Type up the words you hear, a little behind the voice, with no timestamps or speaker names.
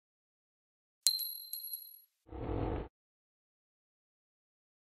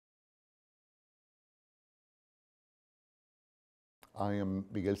I am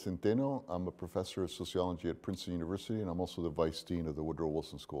Miguel Centeno. I'm a professor of sociology at Princeton University, and I'm also the vice dean of the Woodrow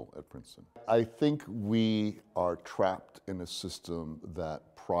Wilson School at Princeton. I think we are trapped in a system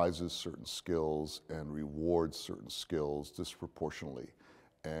that prizes certain skills and rewards certain skills disproportionately.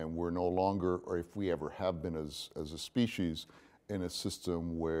 And we're no longer, or if we ever have been as a species, in a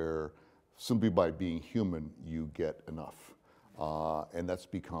system where simply by being human, you get enough. And that's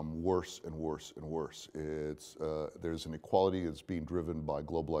become worse and worse and worse. There's an inequality that's being driven by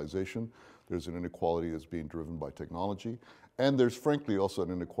globalization. There's an inequality that's being driven by technology. And there's frankly also an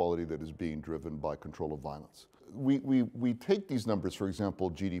inequality that is being driven by control of violence. We take these numbers, for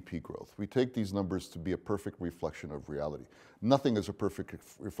example, GDP growth. We take these numbers to be a perfect reflection of reality. Nothing is a perfect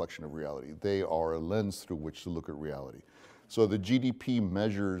reflection of reality. They are a lens through which to look at reality. So the GDP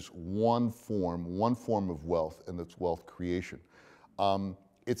measures one form of wealth, and that's wealth creation.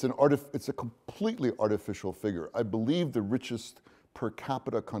 It's a completely artificial figure. I believe the richest per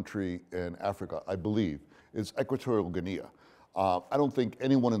capita country in Africa, I believe, is Equatorial Guinea. I don't think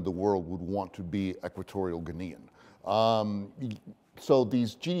anyone in the world would want to be Equatorial Guinean. So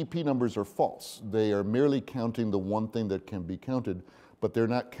these GDP numbers are false. They are merely counting the one thing that can be counted, but they're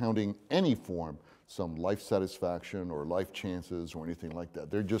not counting any form, some life satisfaction or life chances or anything like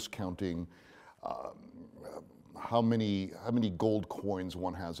that. They're just counting how many gold coins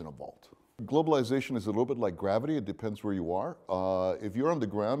one has in a vault. Globalization is a little bit like gravity. It depends where you are. If you're on the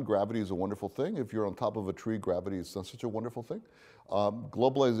ground, gravity is a wonderful thing. If you're on top of a tree, gravity is not such a wonderful thing.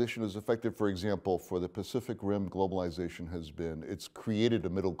 Globalization is effective, for example, for the Pacific Rim. Globalization it's created a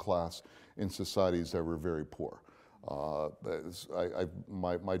middle class in societies that were very poor.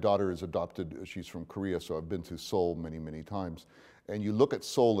 My daughter is adopted, she's from Korea, so I've been to Seoul many, many times. And you look at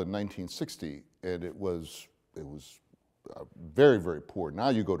Seoul in 1960, and it was very, very poor. Now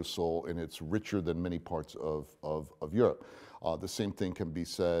you go to Seoul, and it's richer than many parts of Europe. The same thing can be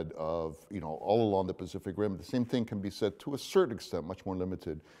said of, all along the Pacific Rim. The same thing can be said to a certain extent, much more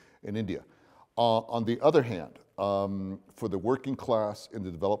limited, in India. On the other hand, for the working class in the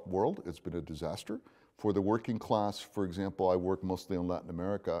developed world, it's been a disaster. For the working class, for example, I work mostly in Latin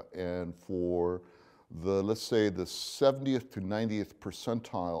America, and for let's say the 70th to 90th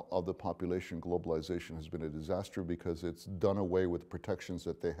percentile of the population, globalization has been a disaster because it's done away with the protections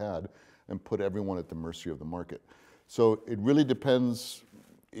that they had and put everyone at the mercy of the market. So it really depends.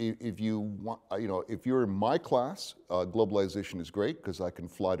 If you want, if you're in my class, globalization is great because I can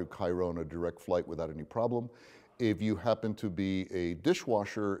fly to Cairo on a direct flight without any problem. If you happen to be a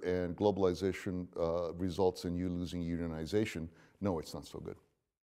dishwasher and globalization results in you losing unionization, no, it's not so good.